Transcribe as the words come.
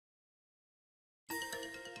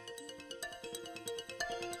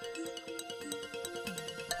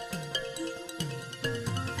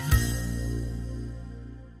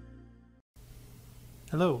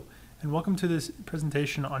Hello, and welcome to this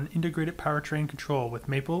presentation on integrated powertrain control with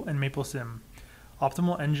Maple and MapleSim,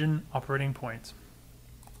 optimal engine operating points.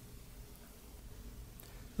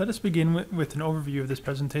 Let us begin with an overview of this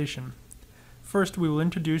presentation. First, we will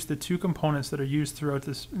introduce the two components that are used throughout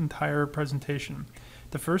this entire presentation.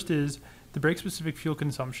 The first is the brake-specific fuel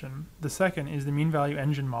consumption. The second is the mean value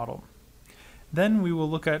engine model. Then we will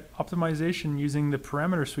look at optimization using the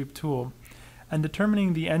parameter sweep tool and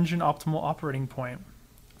determining the engine optimal operating point,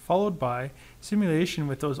 followed by simulation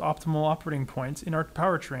with those optimal operating points in our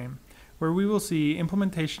powertrain, where we will see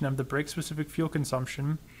implementation of the brake-specific fuel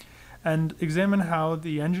consumption and examine how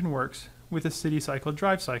the engine works with a city cycle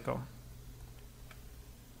drive cycle.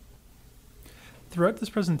 Throughout this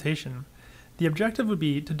presentation, the objective would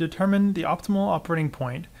be to determine the optimal operating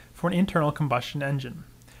point for an internal combustion engine,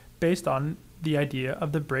 based on the idea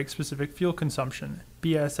of the brake-specific fuel consumption,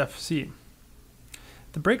 BSFC.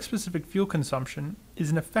 The brake-specific fuel consumption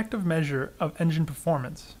is an effective measure of engine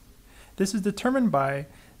performance. This is determined by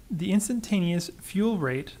the instantaneous fuel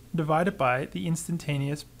rate divided by the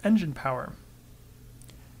instantaneous engine power.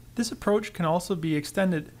 This approach can also be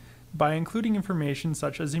extended by including information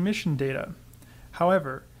such as emission data.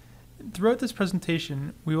 However, throughout this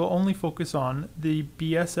presentation, we will only focus on the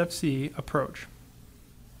BSFC approach.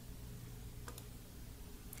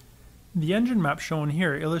 The engine map shown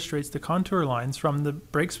here illustrates the contour lines from the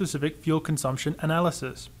brake-specific fuel consumption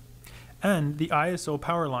analysis and the ISO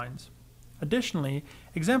power lines. Additionally,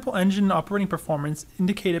 example engine operating performance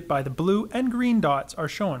indicated by the blue and green dots are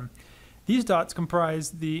shown. These dots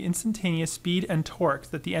comprise the instantaneous speed and torque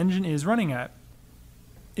that the engine is running at.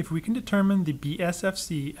 If we can determine the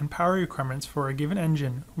BSFC and power requirements for a given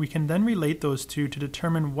engine, we can then relate those two to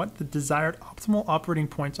determine what the desired optimal operating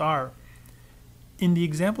points are. In the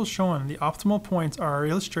examples shown, the optimal points are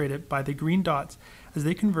illustrated by the green dots as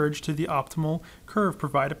they converge to the optimal curve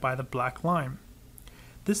provided by the black line.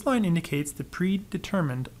 This line indicates the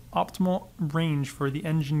predetermined optimal range for the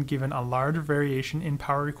engine given a large variation in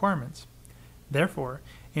power requirements. Therefore,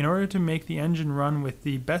 in order to make the engine run with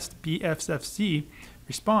the best BSFC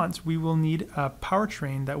response, we will need a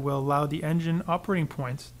powertrain that will allow the engine operating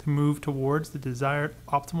points to move towards the desired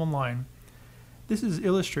optimal line. This is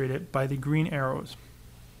illustrated by the green arrows.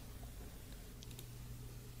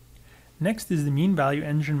 Next is the mean value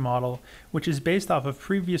engine model, which is based off of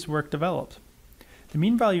previous work developed. The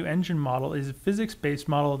mean value engine model is a physics-based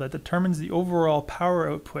model that determines the overall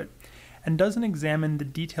power output and doesn't examine the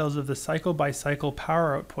details of the cycle-by-cycle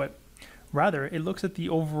power output. Rather, it looks at the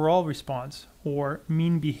overall response, or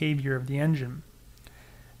mean behavior of the engine.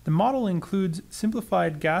 The model includes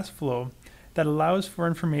simplified gas flow that allows for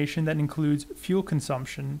information that includes fuel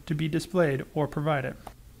consumption to be displayed or provided.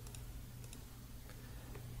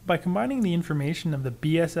 By combining the information of the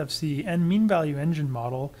BSFC and mean value engine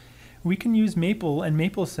model, we can use Maple and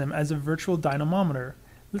MapleSim as a virtual dynamometer.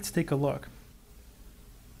 Let's take a look.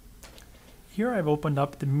 Here I've opened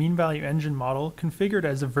up the mean value engine model configured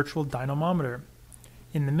as a virtual dynamometer.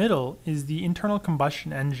 In the middle is the internal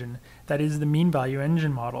combustion engine, that is the mean value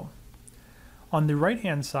engine model. On the right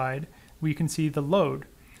hand side, we can see the load,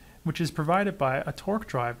 which is provided by a torque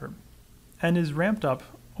driver and is ramped up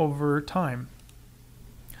over time.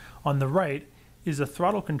 On the right is a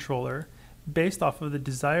throttle controller based off of the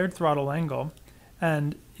desired throttle angle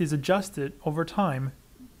and is adjusted over time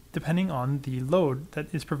depending on the load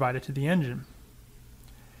that is provided to the engine.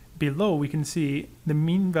 Below we can see the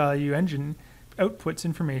mean value engine outputs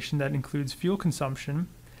information that includes fuel consumption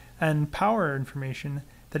and power information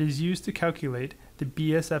that is used to calculate the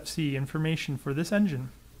BSFC information for this engine.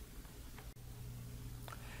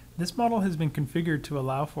 This model has been configured to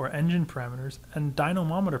allow for engine parameters and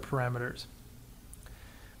dynamometer parameters.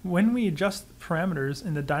 When we adjust parameters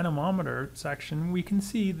in the dynamometer section, we can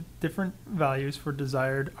see the different values for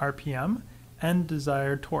desired RPM and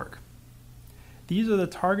desired torque. These are the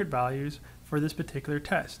target values for this particular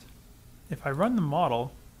test. If I run the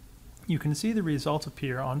model, you can see the results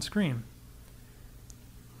appear on screen.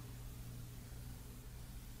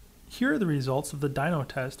 Here are the results of the dyno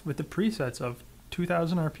test with the presets of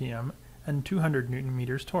 2000 RPM and 200 Newton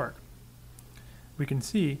meters torque. We can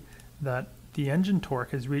see that the engine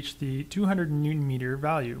torque has reached the 200 Newton meter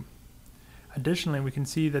value. Additionally, we can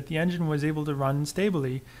see that the engine was able to run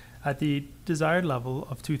stably at the desired level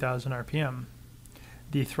of 2000 RPM.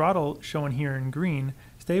 The throttle, shown here in green,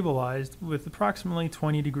 stabilized with approximately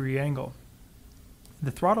 20-degree angle.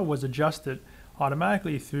 The throttle was adjusted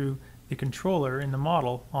automatically through the controller in the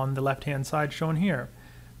model on the left-hand side shown here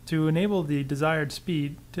to enable the desired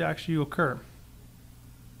speed to actually occur.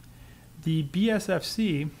 The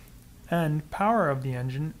BSFC and power of the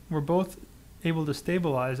engine were both able to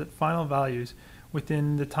stabilize at final values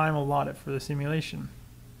within the time allotted for the simulation.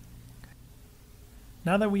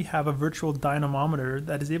 Now that we have a virtual dynamometer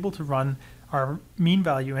that is able to run our mean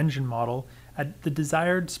value engine model at the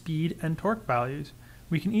desired speed and torque values,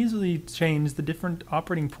 we can easily change the different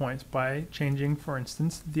operating points by changing, for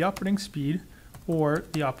instance, the operating speed or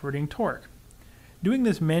the operating torque. Doing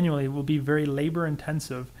this manually will be very labor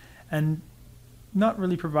intensive and not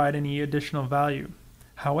really provide any additional value.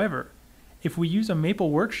 However, if we use a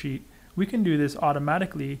Maple worksheet, we can do this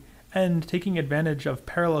automatically and taking advantage of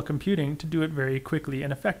parallel computing to do it very quickly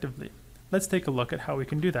and effectively. Let's take a look at how we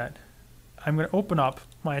can do that. I'm going to open up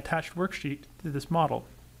my attached worksheet to this model.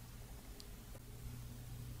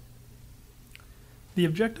 The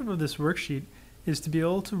objective of this worksheet is to be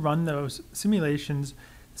able to run those simulations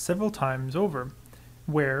several times over,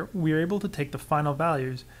 where we are able to take the final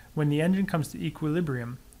values when the engine comes to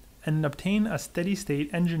equilibrium and obtain a steady state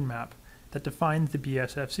engine map that defines the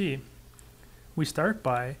BSFC. We start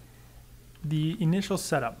by the initial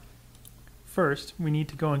setup. First, we need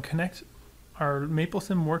to go and connect our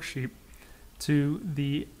MapleSim worksheet to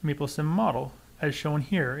the MapleSim model, as shown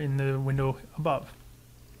here in the window above.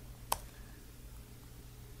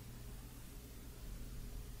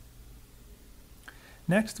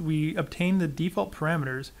 Next, we obtain the default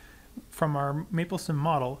parameters from our MapleSim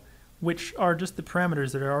model, which are just the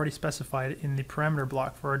parameters that are already specified in the parameter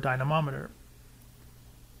block for our dynamometer.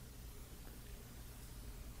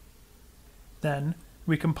 Then,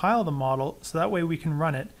 we compile the model so that way we can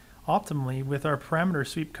run it optimally with our parameter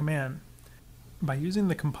sweep command. By using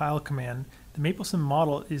the compile command, the MapleSim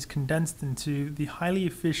model is condensed into the highly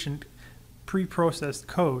efficient pre-processed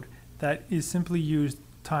code that is simply used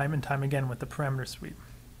time and time again with the parameter sweep.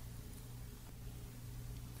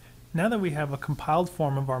 Now that we have a compiled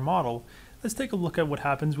form of our model, let's take a look at what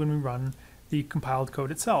happens when we run the compiled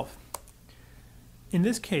code itself. In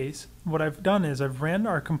this case, what I've done is I've ran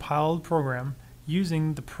our compiled program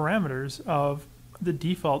using the parameters of the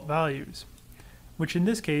default values, which in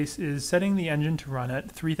this case is setting the engine to run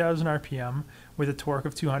at 3000 RPM with a torque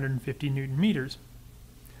of 250 Newton meters.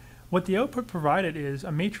 What the output provided is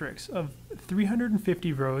a matrix of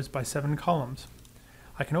 350 rows by 7 columns.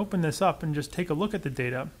 I can open this up and just take a look at the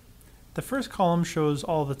data. The first column shows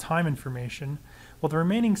all the time information, while the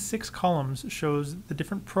remaining 6 columns shows the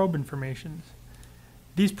different probe informations.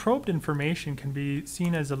 These probed information can be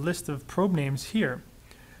seen as a list of probe names here.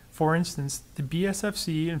 For instance, the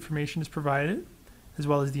BSFC information is provided, as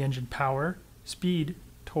well as the engine power, speed,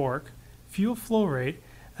 torque, fuel flow rate,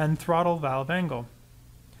 and throttle valve angle.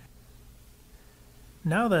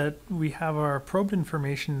 Now that we have our probed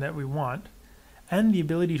information that we want, and the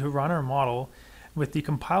ability to run our model with the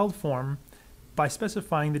compiled form by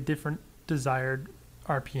specifying the different desired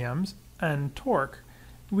RPMs and torque,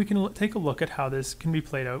 we can take a look at how this can be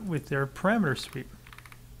played out with their parameter sweep.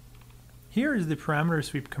 Here is the parameter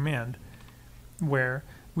sweep command, where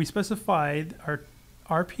we specified our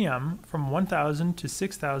RPM from 1000 to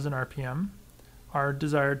 6000 RPM, our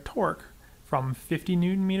desired torque from 50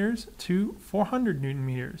 Newton meters to 400 Newton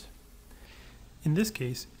meters. In this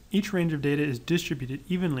case, each range of data is distributed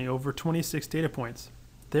evenly over 26 data points.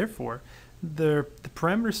 Therefore, the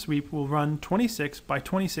parameter sweep will run 26 by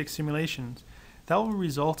 26 simulations. That will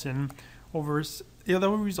result in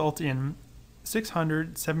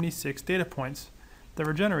 676 data points that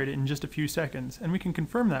were generated in just a few seconds, and we can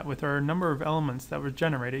confirm that with our number of elements that were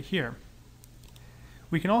generated here.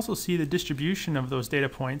 We can also see the distribution of those data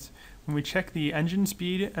points when we check the engine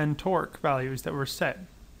speed and torque values that were set.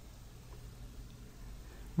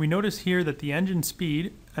 We notice here that the engine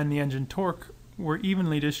speed and the engine torque were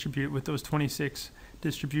evenly distributed with those 26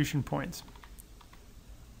 distribution points.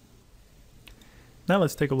 Now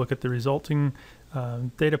let's take a look at the resulting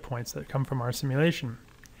data points that come from our simulation.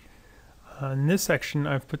 In this section,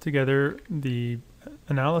 I've put together the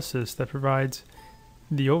analysis that provides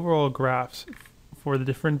the overall graphs for the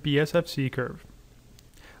different BSFC curve.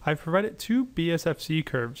 I've provided 2 BSFC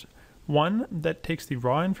curves, one that takes the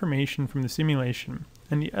raw information from the simulation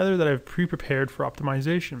and the other that I've pre-prepared for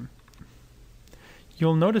optimization.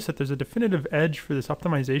 You'll notice that there's a definitive edge for this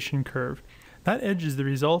optimization curve. That edge is the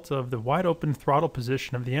result of the wide open throttle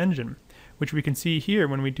position of the engine, which we can see here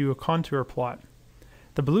when we do a contour plot.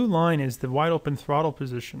 The blue line is the wide open throttle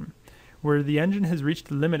position, where the engine has reached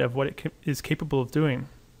the limit of what it is capable of doing.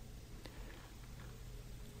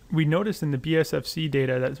 We notice in the BSFC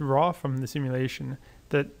data that's raw from the simulation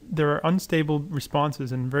that there are unstable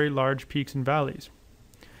responses and very large peaks and valleys.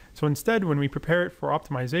 So instead, when we prepare it for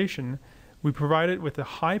optimization, we provide it with a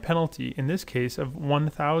high penalty, in this case of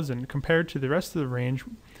 1000, compared to the rest of the range,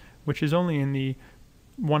 which is only in the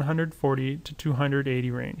 140 to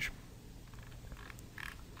 280 range.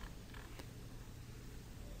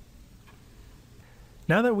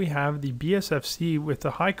 Now that we have the BSFC with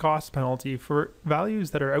the high cost penalty for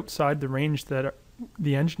values that are outside the range that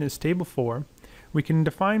the engine is stable for, we can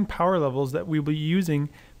define power levels that we will be using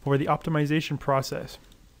for the optimization process.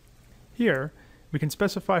 Here, we can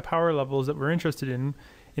specify power levels that we're interested in.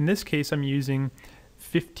 In this case, I'm using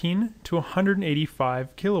 15 to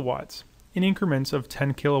 185 kilowatts in increments of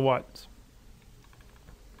 10 kilowatts.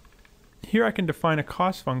 Here I can define a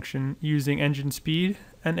cost function using engine speed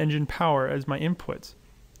and engine power as my inputs.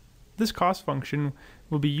 This cost function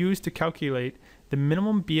will be used to calculate the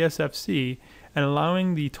minimum BSFC and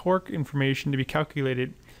allowing the torque information to be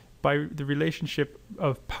calculated by the relationship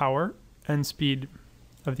of power and speed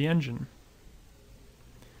of the engine.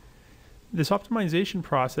 This optimization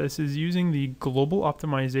process is using the global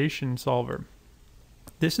optimization solver.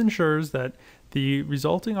 This ensures that the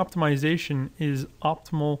resulting optimization is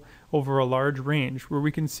optimal over a large range, where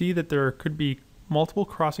we can see that there could be multiple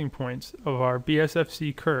crossing points of our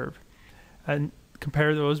BSFC curve and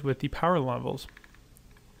compare those with the power levels.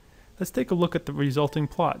 Let's take a look at the resulting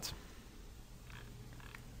plots.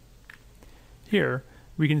 Here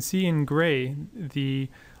we can see in gray the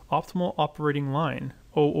optimal operating line,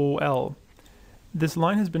 OOL. This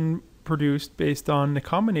line has been produced based on the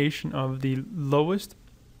combination of the lowest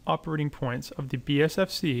operating points of the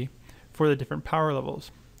BSFC for the different power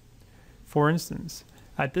levels. For instance,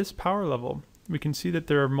 at this power level, we can see that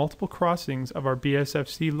there are multiple crossings of our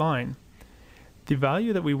BSFC line. The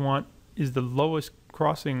value that we want is the lowest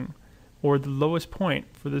crossing or the lowest point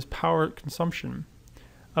for this power consumption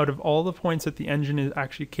out of all the points that the engine is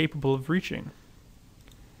actually capable of reaching.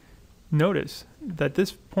 Notice that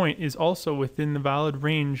this point is also within the valid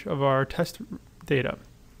range of our test data.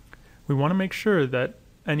 We want to make sure that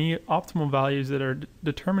any optimal values that are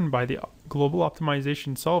determined by the global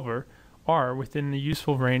optimization solver are within the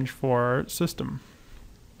useful range for our system.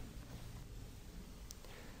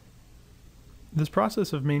 This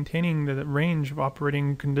process of maintaining the range of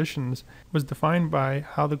operating conditions was defined by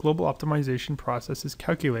how the global optimization process is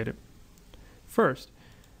calculated. First,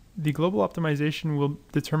 the global optimization will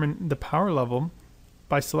determine the power level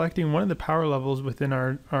by selecting one of the power levels within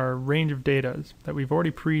our range of data that we've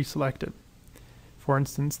already pre-selected. For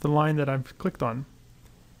instance, the line that I've clicked on.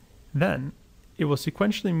 Then, it will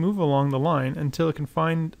sequentially move along the line until it can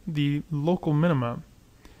find the local minima.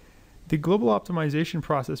 The global optimization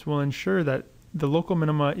process will ensure that the local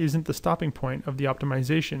minima isn't the stopping point of the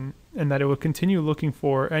optimization, and that it will continue looking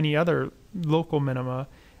for any other local minima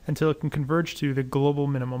until it can converge to the global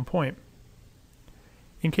minimum point.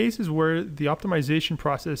 In cases where the optimization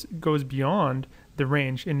process goes beyond the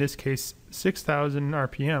range, in this case 6,000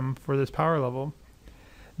 RPM for this power level,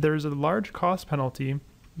 there is a large cost penalty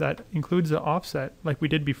that includes an offset like we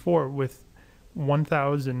did before with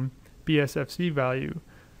 1,000 BSFC value,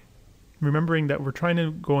 remembering that we're trying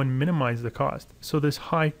to go and minimize the cost. So this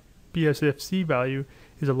high BSFC value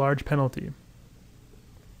is a large penalty.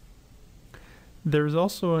 There is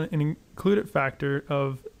also an included factor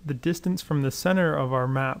of the distance from the center of our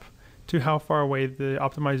map to how far away the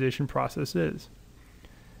optimization process is.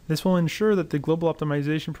 This will ensure that the global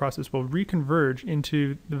optimization process will reconverge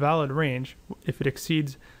into the valid range if it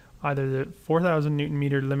exceeds either the 4,000 Newton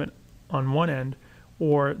meter limit on one end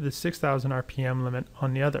or the 6,000 RPM limit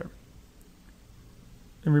on the other.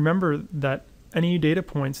 And remember that any data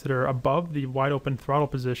points that are above the wide open throttle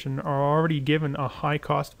position are already given a high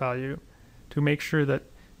cost value to make sure that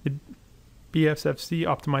the BSFC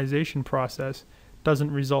optimization process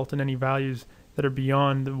doesn't result in any values that are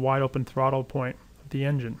beyond the wide open throttle point of the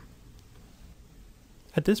engine.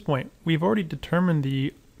 At this point, we've already determined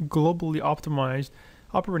the globally optimized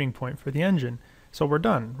operating point for the engine, so we're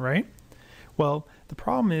done, right? Well, the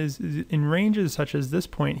problem is in ranges such as this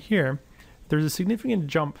point here, there's a significant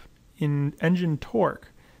jump in engine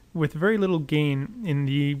torque with very little gain in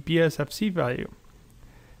the BSFC value.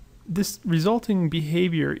 This resulting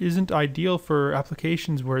behavior isn't ideal for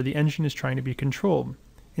applications where the engine is trying to be controlled.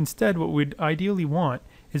 Instead, what we'd ideally want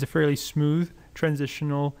is a fairly smooth,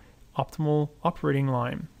 transitional, optimal operating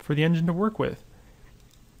line for the engine to work with.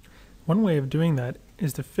 One way of doing that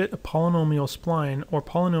is to fit a polynomial spline or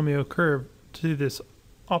polynomial curve to this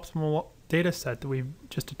optimal data set that we've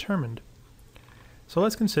just determined. So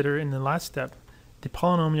let's consider in the last step the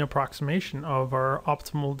polynomial approximation of our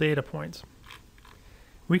optimal data points.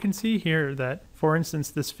 We can see here that, for instance,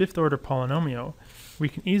 this fifth order polynomial, we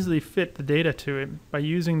can easily fit the data to it by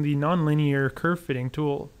using the nonlinear curve fitting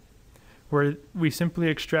tool, where we simply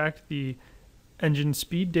extract the engine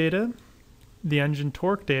speed data, the engine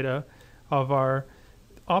torque data of our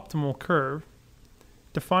optimal curve,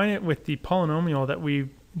 define it with the polynomial that we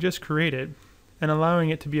just created, and allowing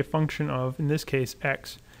it to be a function of, in this case,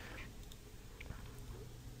 x.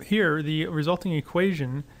 Here, the resulting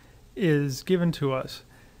equation is given to us.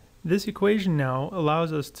 This equation now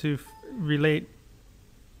allows us to relate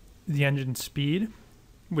the engine speed,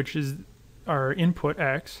 which is our input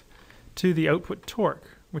x, to the output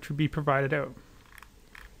torque, which would be provided out.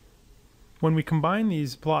 When we combine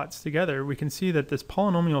these plots together, we can see that this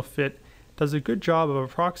polynomial fit does a good job of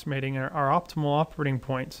approximating our optimal operating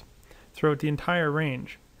points throughout the entire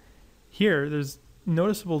range. Here, there's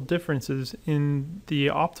noticeable differences in the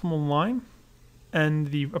optimal line and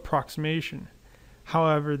the approximation.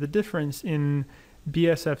 However, the difference in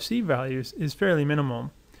BSFC values is fairly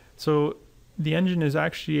minimal, so the engine is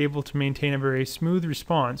actually able to maintain a very smooth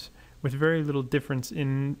response with very little difference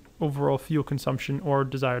in overall fuel consumption or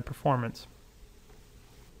desired performance.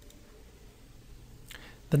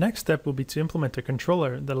 The next step will be to implement a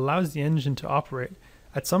controller that allows the engine to operate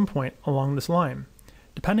at some point along this line,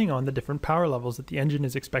 depending on the different power levels that the engine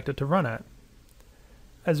is expected to run at.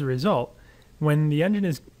 As a result, when the engine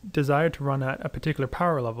is desired to run at a particular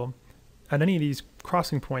power level, at any of these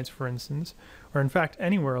crossing points for instance, or in fact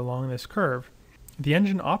anywhere along this curve, the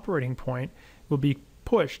engine operating point will be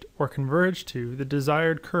pushed or converged to the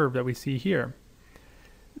desired curve that we see here.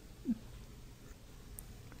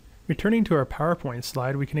 Returning to our PowerPoint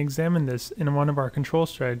slide, we can examine this in one of our control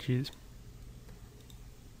strategies.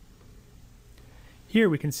 Here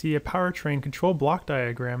we can see a powertrain control block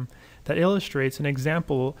diagram that illustrates an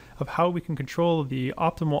example of how we can control the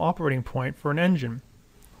optimal operating point for an engine.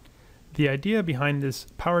 The idea behind this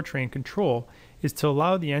powertrain control is to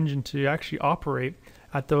allow the engine to actually operate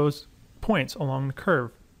at those points along the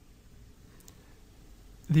curve.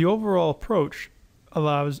 The overall approach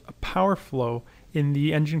allows a power flow in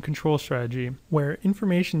the engine control strategy, where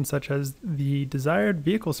information such as the desired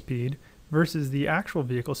vehicle speed versus the actual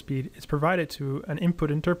vehicle speed is provided to an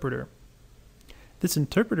input interpreter. This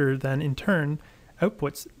interpreter then in turn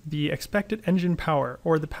outputs the expected engine power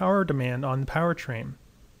or the power demand on the powertrain.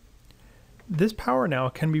 This power now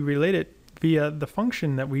can be related via the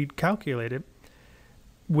function that we calculated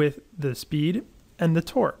with the speed and the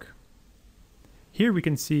torque. Here we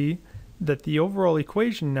can see that the overall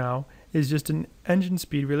equation now is just an engine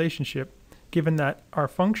speed relationship, given that our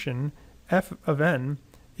function f of n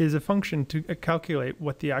is a function to calculate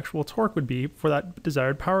what the actual torque would be for that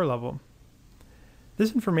desired power level.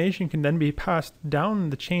 This information can then be passed down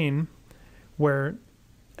the chain where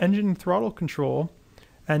engine throttle control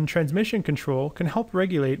and transmission control can help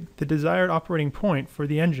regulate the desired operating point for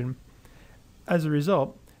the engine. As a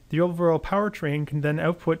result, the overall powertrain can then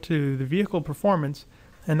output to the vehicle performance,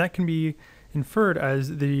 and that can be inferred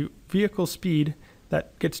as the vehicle speed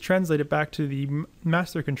that gets translated back to the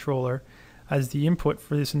master controller as the input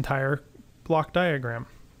for this entire block diagram.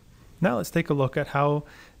 Now let's take a look at how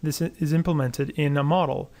this is implemented in a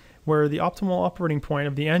model where the optimal operating point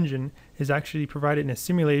of the engine is actually provided in a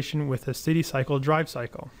simulation with a steady cycle drive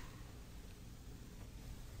cycle.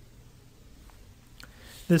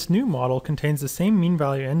 This new model contains the same mean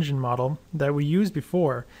value engine model that we used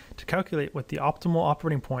before to calculate what the optimal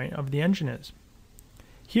operating point of the engine is.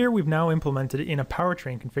 Here we've now implemented it in a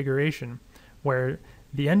powertrain configuration where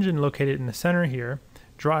the engine located in the center here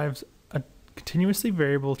drives a continuously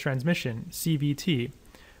variable transmission, CVT,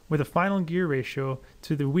 with a final gear ratio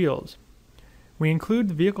to the wheels. We include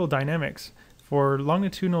the vehicle dynamics for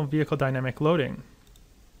longitudinal vehicle dynamic loading.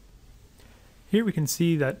 Here we can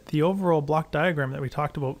see that the overall block diagram that we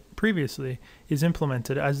talked about previously is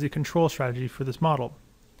implemented as the control strategy for this model.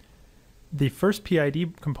 The first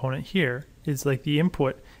PID component here is like the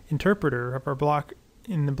input interpreter of our block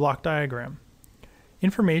in the block diagram.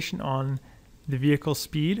 Information on the vehicle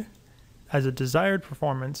speed as a desired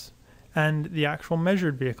performance and the actual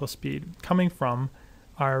measured vehicle speed coming from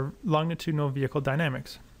our longitudinal vehicle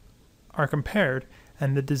dynamics are compared,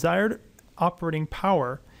 and the desired operating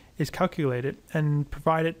power is calculated and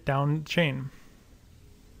provided down the chain.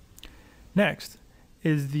 Next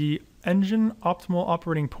is the engine optimal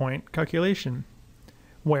operating point calculation,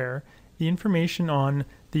 where the information on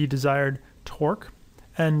the desired torque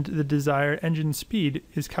and the desired engine speed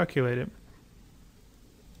is calculated.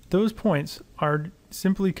 Those points are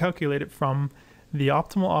simply calculated from the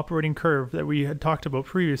optimal operating curve that we had talked about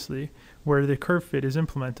previously, where the curve fit is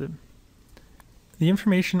implemented. The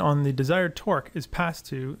information on the desired torque is passed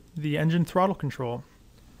to the engine throttle control.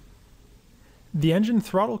 The engine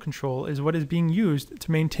throttle control is what is being used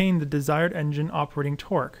to maintain the desired engine operating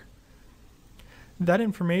torque. That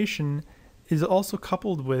information is also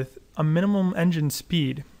coupled with a minimum engine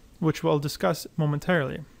speed, which we'll discuss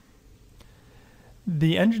momentarily.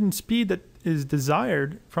 The engine speed that is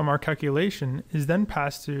desired from our calculation is then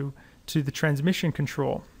passed to the transmission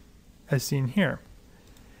control, as seen here,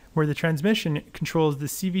 where the transmission controls the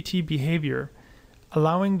CVT behavior,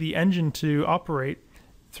 allowing the engine to operate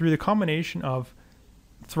through the combination of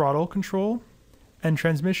throttle control and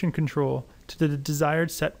transmission control to the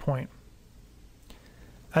desired set point.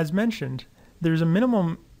 As mentioned, there's a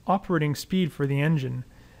minimum operating speed for the engine.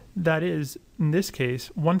 That is, in this case,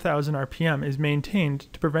 1000 RPM is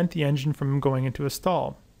maintained to prevent the engine from going into a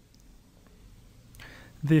stall.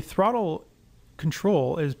 The throttle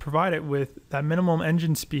control is provided with that minimum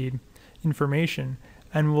engine speed information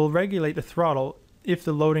and will regulate the throttle if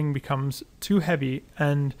the loading becomes too heavy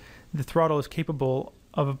and the throttle is capable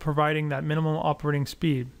of providing that minimum operating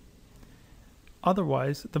speed.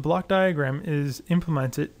 Otherwise, the block diagram is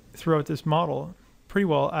implemented throughout this model pretty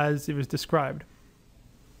well as it was described.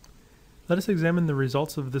 Let us examine the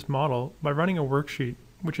results of this model by running a worksheet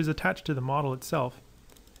which is attached to the model itself.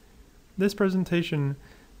 This presentation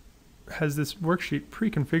has this worksheet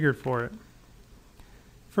pre-configured for it.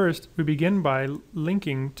 First, we begin by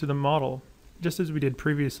linking to the model, just as we did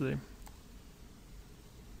previously.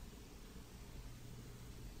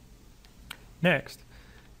 Next,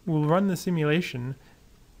 we'll run the simulation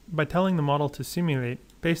by telling the model to simulate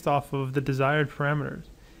based off of the desired parameters.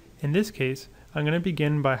 In this case, I'm going to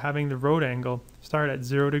begin by having the road angle start at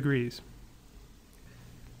 0 degrees.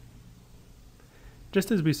 Just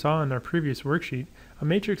as we saw in our previous worksheet, a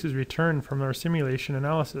matrix is returned from our simulation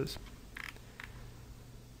analysis.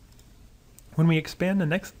 When we expand the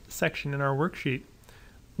next section in our worksheet,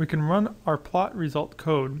 we can run our plot result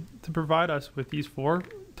code to provide us with these 4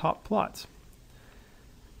 top plots.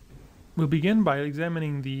 We'll begin by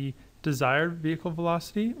examining the desired vehicle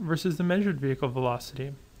velocity versus the measured vehicle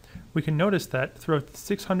velocity. We can notice that throughout the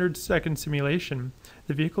 600-second simulation,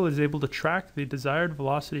 the vehicle is able to track the desired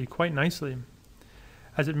velocity quite nicely,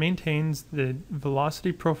 as it maintains the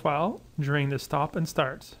velocity profile during the stop and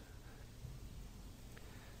starts.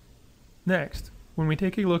 Next, when we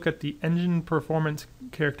take a look at the engine performance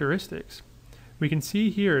characteristics, we can see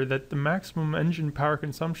here that the maximum engine power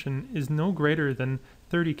consumption is no greater than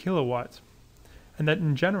 30 kilowatts, and that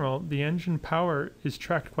in general the engine power is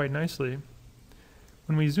tracked quite nicely.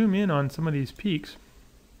 When we zoom in on some of these peaks,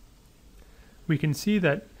 we can see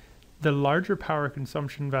that the larger power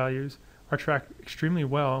consumption values are tracked extremely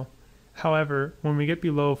well. However, when we get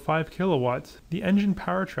below 5 kilowatts, the engine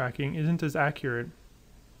power tracking isn't as accurate.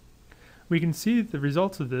 We can see the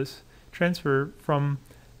results of this transfer from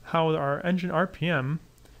how our engine RPM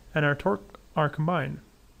and our torque are combined.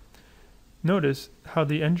 Notice how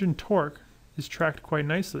the engine torque is tracked quite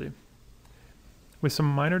nicely, with some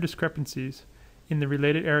minor discrepancies in the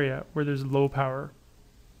related area where there's low power.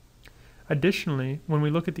 Additionally, when we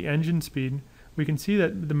look at the engine speed, we can see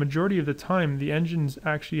that the majority of the time the engine's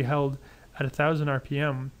actually held at 1000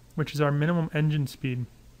 RPM, which is our minimum engine speed.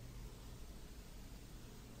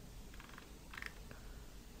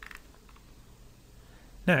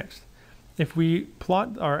 Next, if we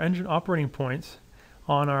plot our engine operating points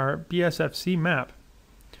on our BSFC map,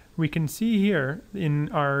 we can see here in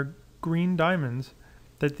our green diamonds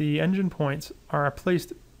that the engine points are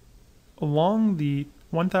placed along the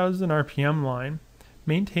 1000 RPM line,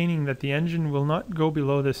 maintaining that the engine will not go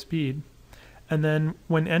below this speed. And then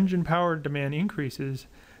when engine power demand increases,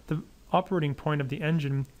 the operating point of the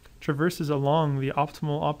engine traverses along the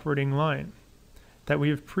optimal operating line that we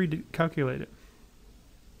have pre-calculated.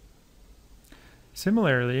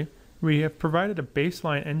 Similarly, we have provided a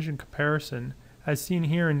baseline engine comparison as seen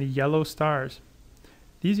here in the yellow stars.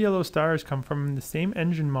 These yellow stars come from the same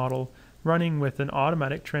engine model running with an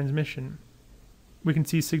automatic transmission. We can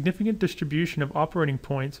see significant distribution of operating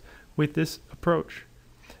points with this approach.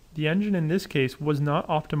 The engine in this case was not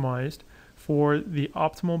optimized for the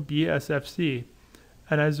optimal BSFC,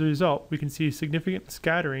 and as a result we can see significant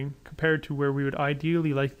scattering compared to where we would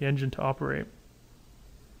ideally like the engine to operate.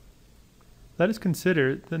 Let us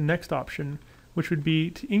consider the next option, which would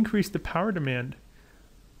be to increase the power demand.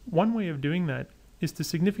 One way of doing that is to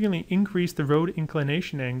significantly increase the road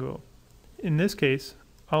inclination angle. In this case,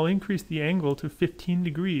 I'll increase the angle to 15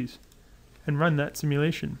 degrees and run that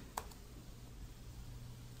simulation.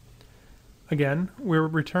 Again, we're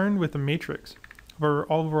returned with a matrix of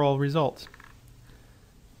our overall results.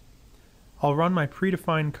 I'll run my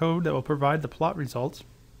predefined code that will provide the plot results,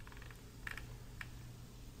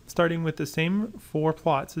 starting with the same 4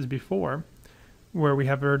 plots as before, where we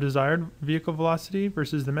have our desired vehicle velocity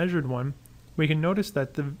versus the measured one. We can notice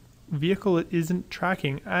that the vehicle isn't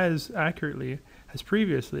tracking as accurately as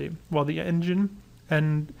previously, while the engine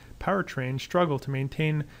and powertrain struggle to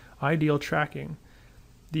maintain ideal tracking.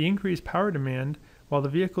 The increased power demand, while the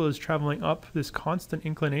vehicle is traveling up this constant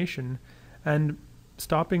inclination and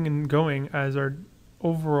stopping and going as our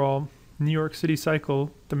overall New York City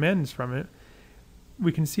cycle demands from it,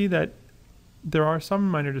 we can see that there are some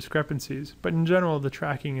minor discrepancies, but in general the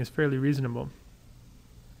tracking is fairly reasonable.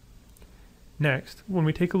 Next, when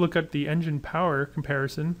we take a look at the engine power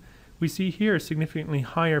comparison, we see here significantly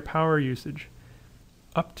higher power usage,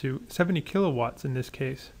 up to 70 kilowatts in this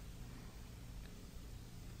case.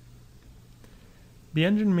 The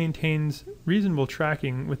engine maintains reasonable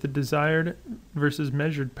tracking with the desired versus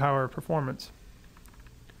measured power performance.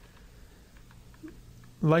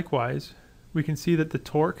 Likewise, we can see that the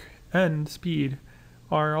torque and speed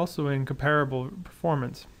are also in comparable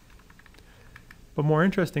performance. But more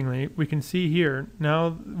interestingly, we can see here, now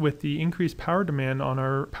with the increased power demand on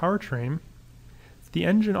our powertrain, the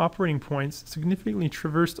engine operating points significantly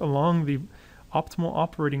traversed along the optimal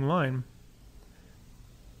operating line,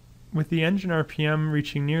 with the engine RPM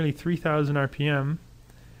reaching nearly 3,000 RPM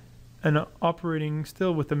and operating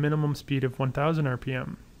still with a minimum speed of 1,000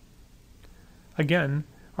 RPM. Again,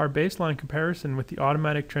 our baseline comparison with the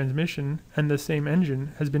automatic transmission and the same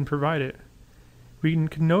engine has been provided. We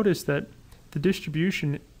can notice that the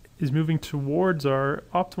distribution is moving towards our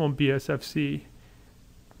optimal BSFC,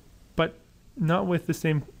 but not with the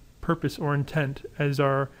same purpose or intent as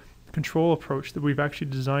our control approach that we've actually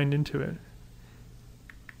designed into it.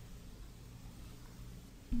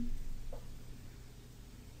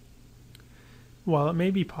 While it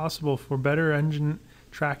may be possible for better engine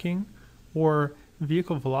tracking or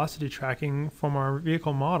vehicle velocity tracking from our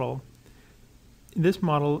vehicle model, this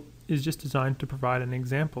model is just designed to provide an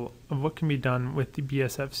example of what can be done with the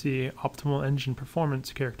BSFC optimal engine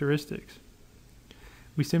performance characteristics.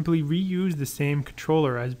 We simply reuse the same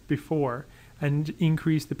controller as before and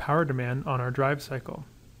increase the power demand on our drive cycle.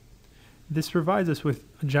 This provides us with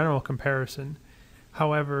a general comparison.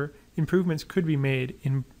 However, improvements could be made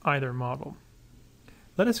in either model.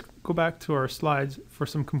 Let us go back to our slides for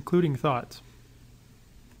some concluding thoughts.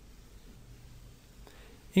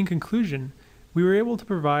 In conclusion, we were able to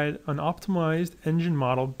provide an optimized engine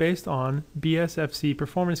model based on BSFC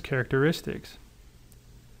performance characteristics.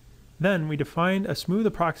 Then we defined a smooth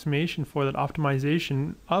approximation for that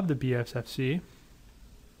optimization of the BSFC,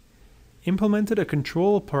 implemented a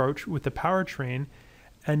control approach with the powertrain,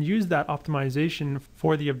 and used that optimization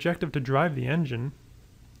for the objective to drive the engine.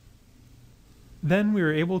 Then we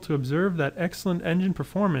were able to observe that excellent engine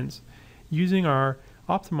performance using our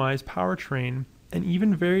optimized powertrain and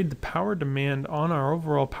even varied the power demand on our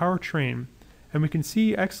overall powertrain, and we can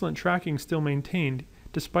see excellent tracking still maintained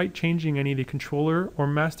despite changing any of the controller or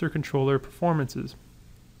master controller performances.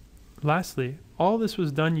 Lastly, all this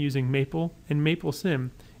was done using Maple and MapleSim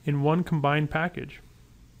in one combined package.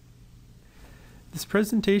 This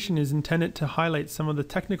presentation is intended to highlight some of the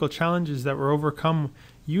technical challenges that were overcome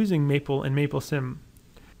using Maple and MapleSim.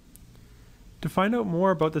 To find out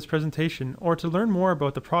more about this presentation or to learn more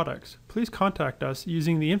about the products, please contact us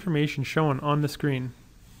using the information shown on the screen.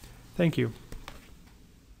 Thank you.